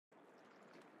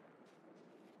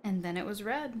And then it was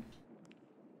red.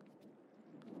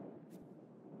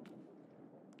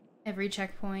 Every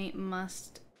checkpoint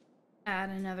must add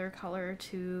another color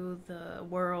to the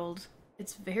world.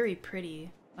 It's very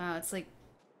pretty. Wow, it's like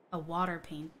a water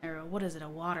paint, or what is it, a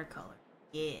watercolor.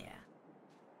 Yeah.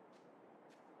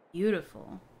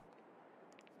 Beautiful.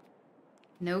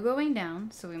 No going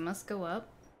down, so we must go up.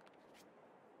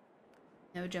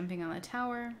 No jumping on the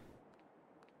tower.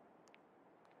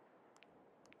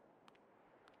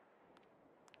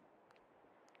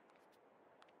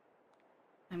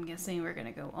 I'm guessing we're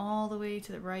gonna go all the way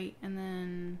to the right and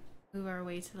then move our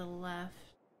way to the left.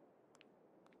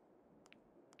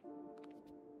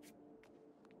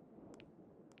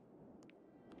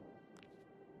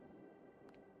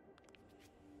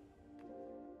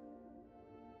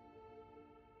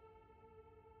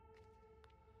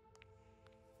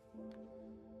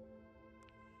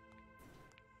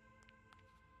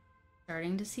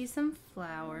 Starting to see some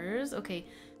flowers. Okay,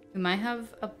 we might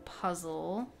have a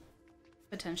puzzle,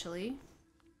 potentially.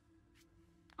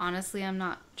 Honestly, I'm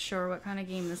not sure what kind of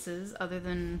game this is, other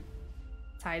than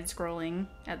side-scrolling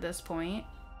at this point.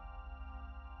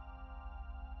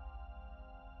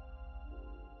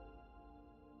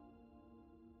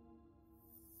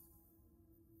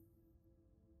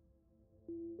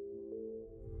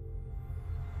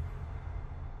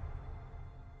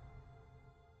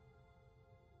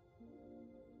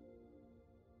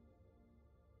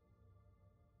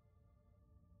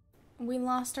 We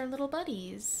lost our little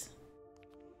buddies.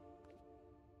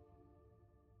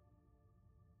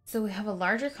 So we have a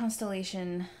larger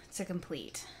constellation to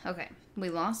complete. Okay, we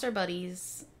lost our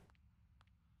buddies.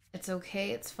 It's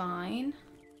okay, it's fine.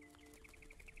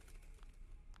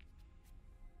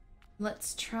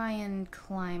 Let's try and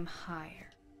climb higher.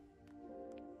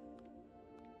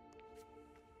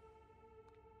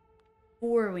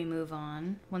 Before we move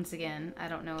on, once again, I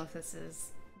don't know if this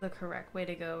is the correct way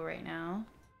to go right now.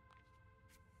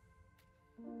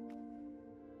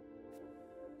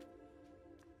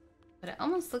 But it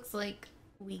almost looks like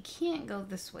we can't go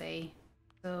this way,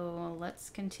 so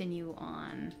let's continue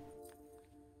on.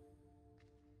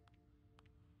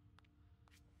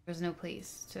 There's no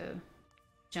place to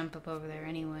jump up over there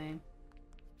anyway.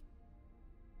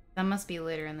 That must be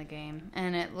later in the game,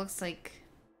 and it looks like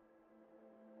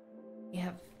we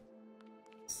have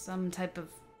some type of...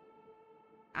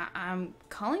 I'm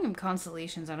calling them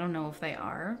constellations. I don't know if they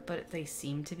are, but they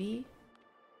seem to be.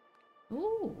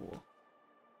 Ooh.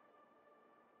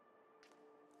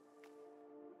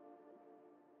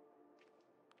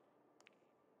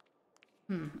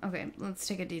 Okay, let's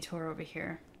take a detour over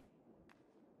here.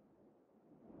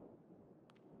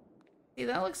 See,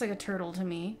 that looks like a turtle to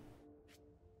me.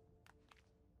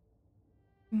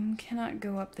 Cannot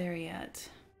go up there yet.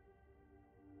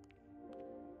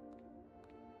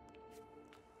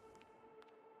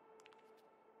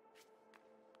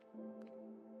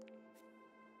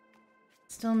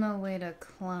 Still no way to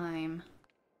climb.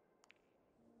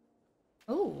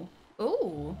 Oh,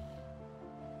 oh.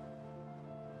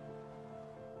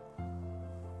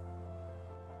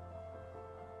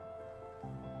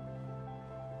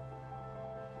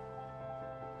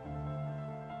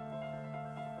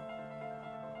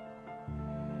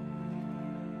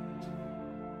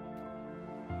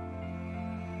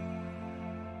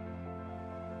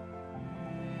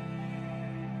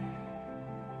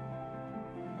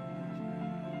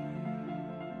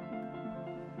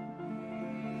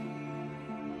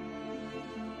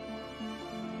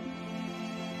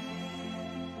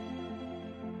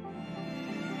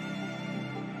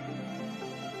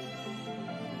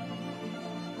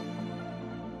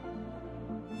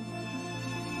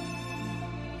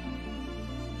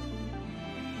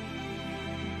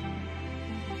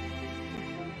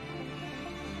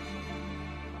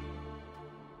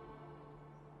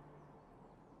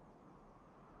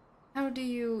 How do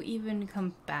you even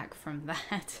come back from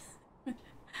that?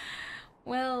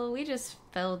 Well, we just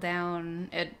fell down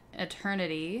at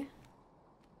eternity.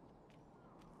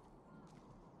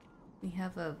 We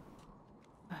have a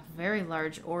very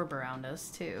large orb around us,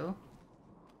 too.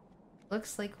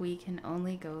 Looks like we can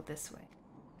only go this way.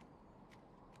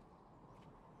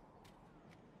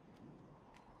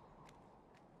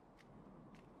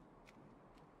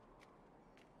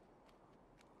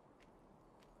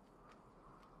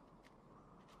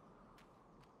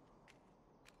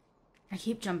 I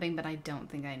keep jumping, but I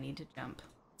don't think I need to jump.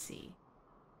 Let's see.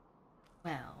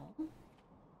 Well,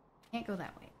 can't go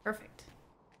that way. Perfect.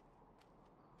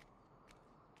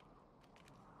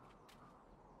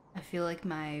 I feel like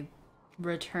my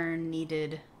return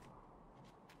needed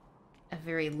a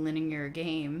very linear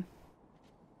game.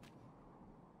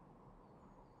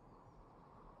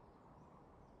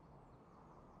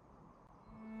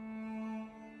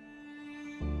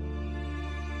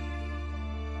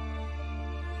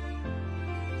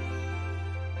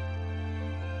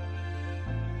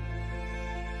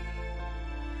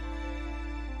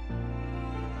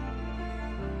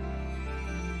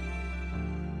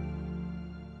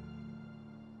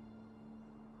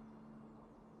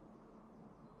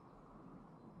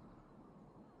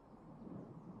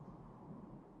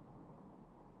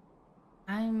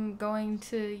 I'm going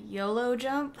to YOLO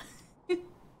jump.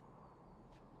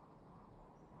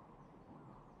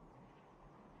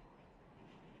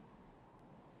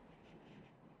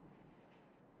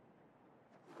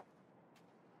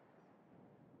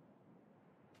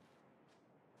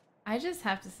 I just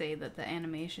have to say that the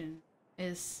animation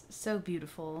is so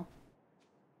beautiful.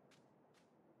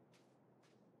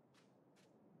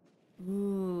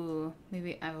 Ooh,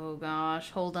 maybe, oh gosh,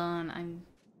 hold on.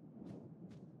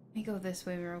 Let me go this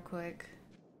way real quick.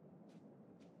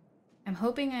 I'm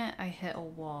hoping I hit a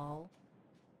wall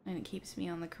and it keeps me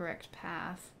on the correct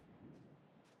path.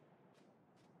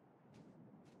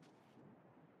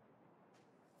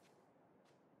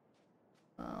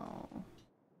 Oh.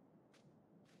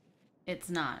 It's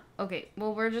not. Okay,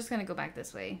 well, we're just gonna go back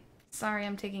this way. Sorry,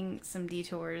 I'm taking some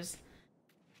detours.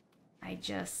 I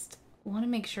just want to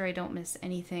make sure I don't miss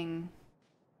anything,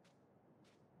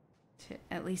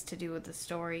 at least to do with the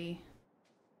story.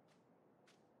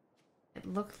 It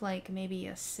looked like maybe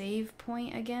a save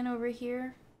point again over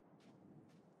here.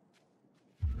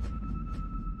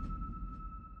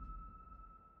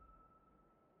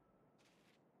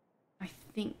 I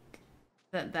think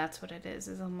that that's what it is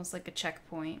almost like a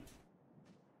checkpoint.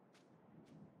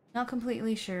 Not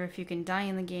completely sure if you can die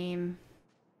in the game.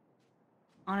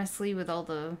 Honestly, with all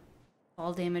the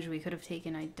fall damage we could have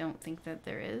taken, I don't think that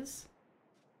there is.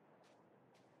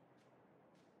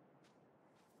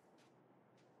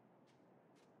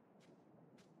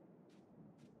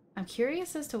 I'm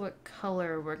curious as to what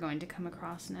color we're going to come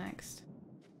across next.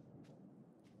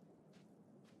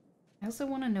 I also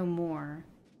want to know more.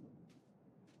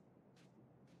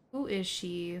 Who is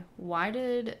she? Why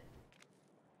did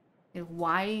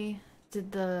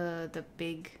the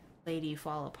big lady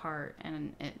fall apart,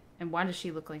 and why does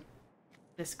she look like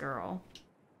this girl?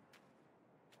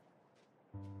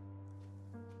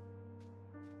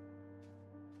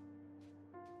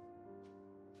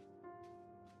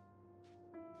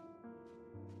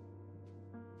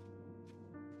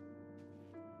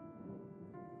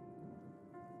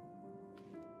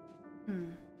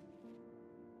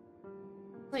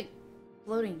 Like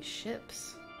floating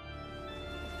ships.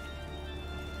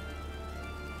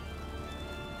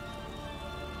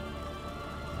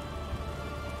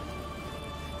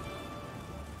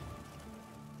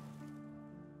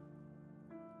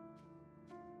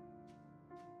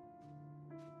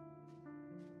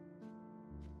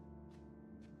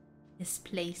 This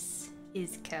place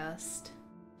is cursed.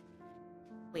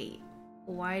 Wait,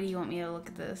 why do you want me to look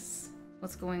at this?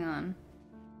 What's going on?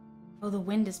 Oh, the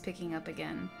wind is picking up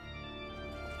again.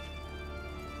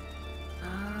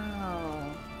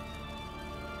 Oh.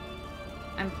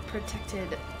 I'm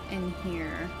protected in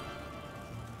here.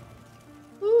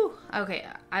 Woo! Okay,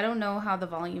 I don't know how the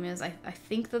volume is. I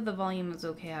think that the volume is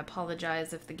okay. I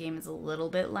apologize if the game is a little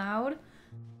bit loud.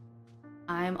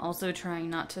 I'm also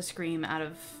trying not to scream out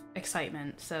of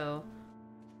excitement, so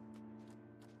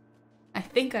I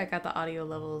think I got the audio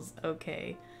levels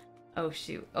okay. Oh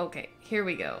shoot. Okay, here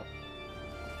we go.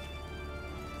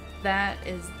 That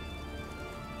is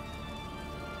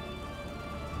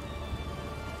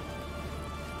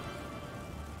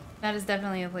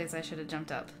definitely a place I should have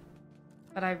jumped up.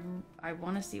 But I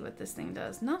want to see what this thing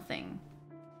does. Nothing.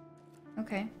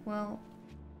 Okay, well,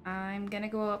 I'm gonna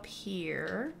go up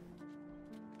here.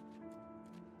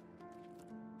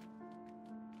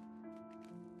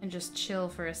 And just chill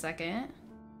for a second.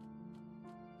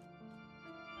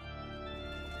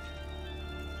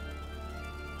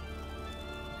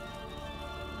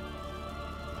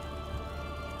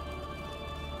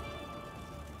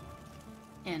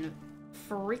 And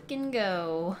freaking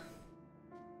go.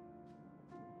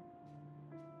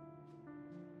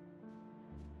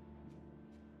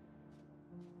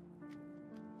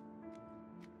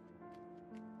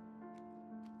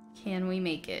 Can we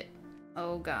make it?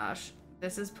 Oh gosh.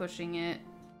 This is pushing it.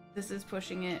 This is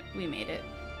pushing it. We made it.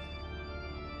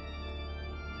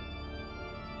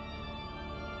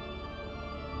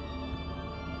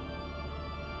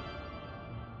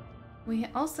 We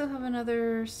also have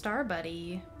another star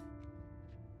buddy.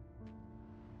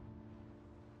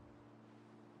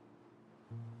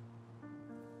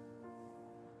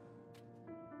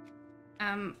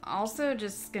 I'm also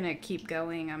just gonna keep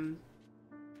going.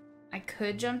 I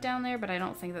could jump down there, but I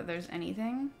don't think that there's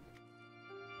anything.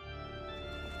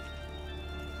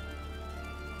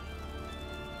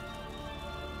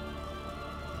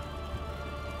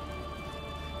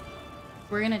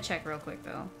 We're gonna check real quick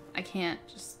though. I can't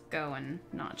just go and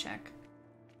not check.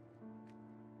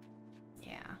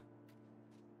 Yeah.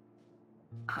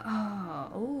 Oh,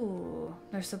 ooh.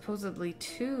 There's supposedly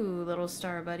two little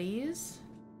star buddies.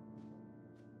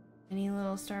 Any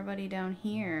little star buddy down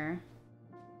here?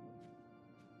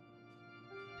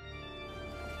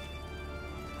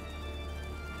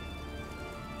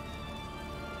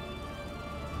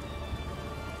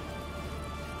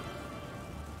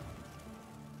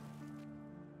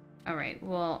 Alright,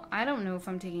 well, I don't know if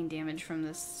I'm taking damage from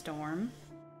this storm.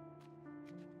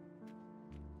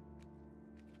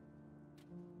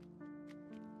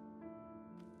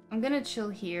 I'm gonna chill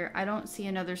here. I don't see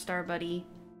another star buddy.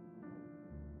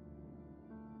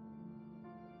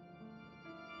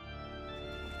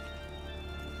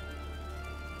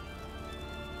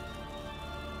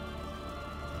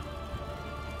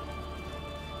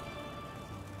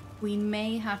 We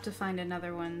may have to find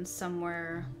another one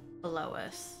somewhere below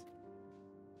us.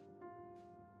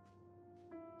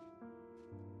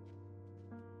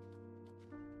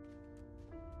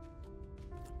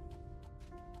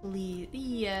 Please.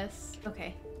 Yes.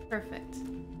 Okay. Perfect.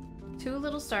 2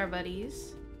 little star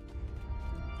buddies.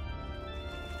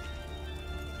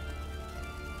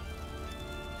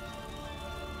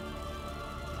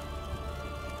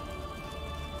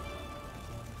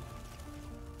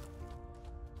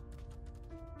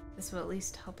 This will at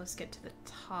least help us get to the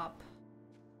top.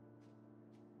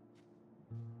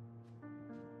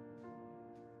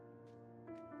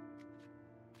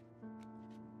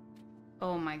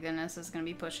 Oh my goodness, it's gonna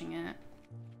be pushing it.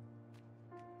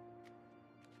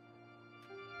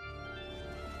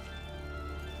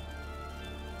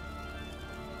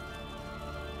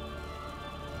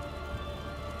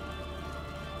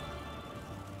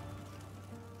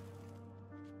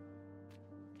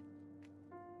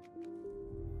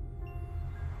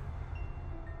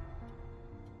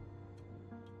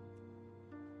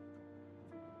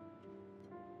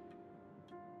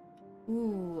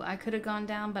 Ooh, I could have gone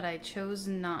down, but I chose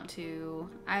not to.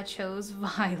 I chose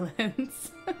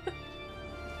violence.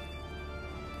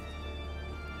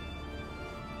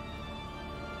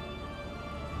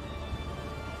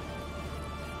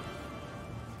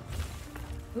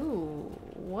 Ooh,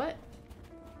 what?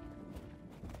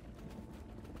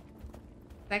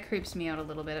 That creeps me out a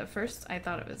little bit. At first, I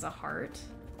thought it was a heart.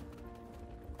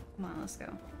 Come on, let's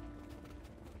go.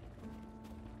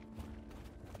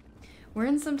 We're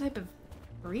in some type of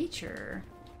creature.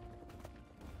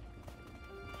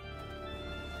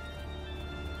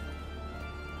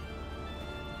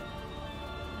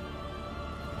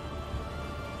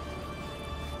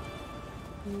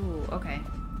 Ooh, okay.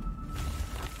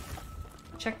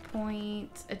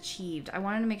 Checkpoint achieved. I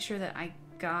wanted to make sure that I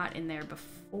got in there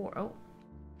before... Oh.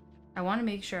 I want to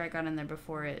make sure I got in there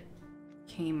before it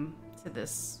came to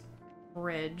this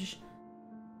bridge.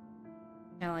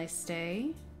 Shall I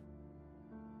stay?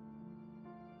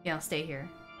 Yeah, I'll stay here.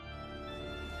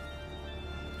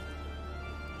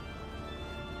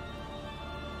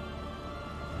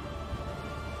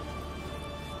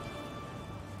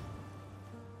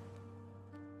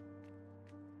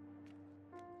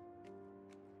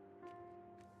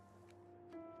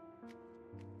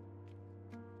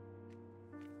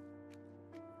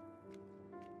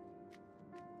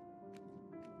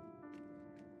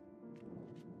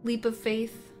 Leap of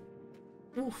faith.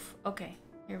 Oof. Okay,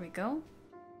 here we go.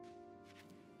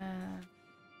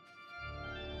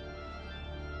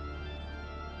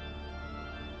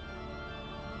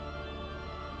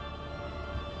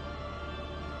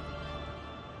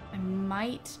 I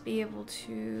might be able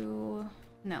to...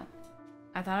 No.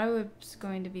 I thought I was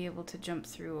going to be able to jump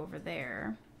through over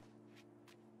there.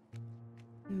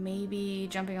 Maybe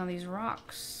jumping on these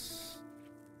rocks.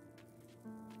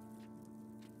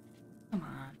 Come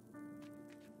on.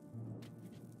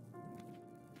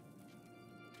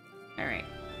 Alright.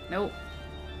 Nope.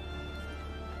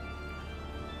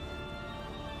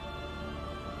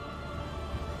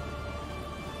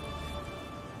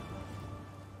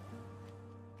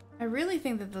 I really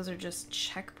think that those are just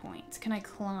checkpoints. Can I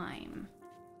climb?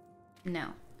 No.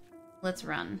 Let's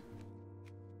run.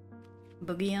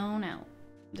 Boogie on out.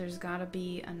 There's gotta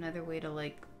be another way to,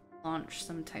 like, launch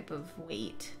some type of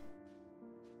weight.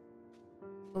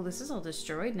 Oh, this is all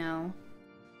destroyed now.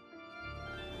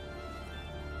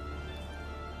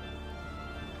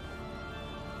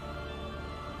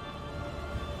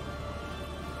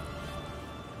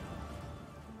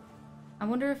 I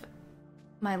wonder if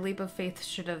my leap of faith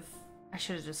I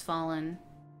should have just fallen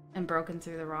and broken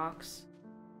through the rocks.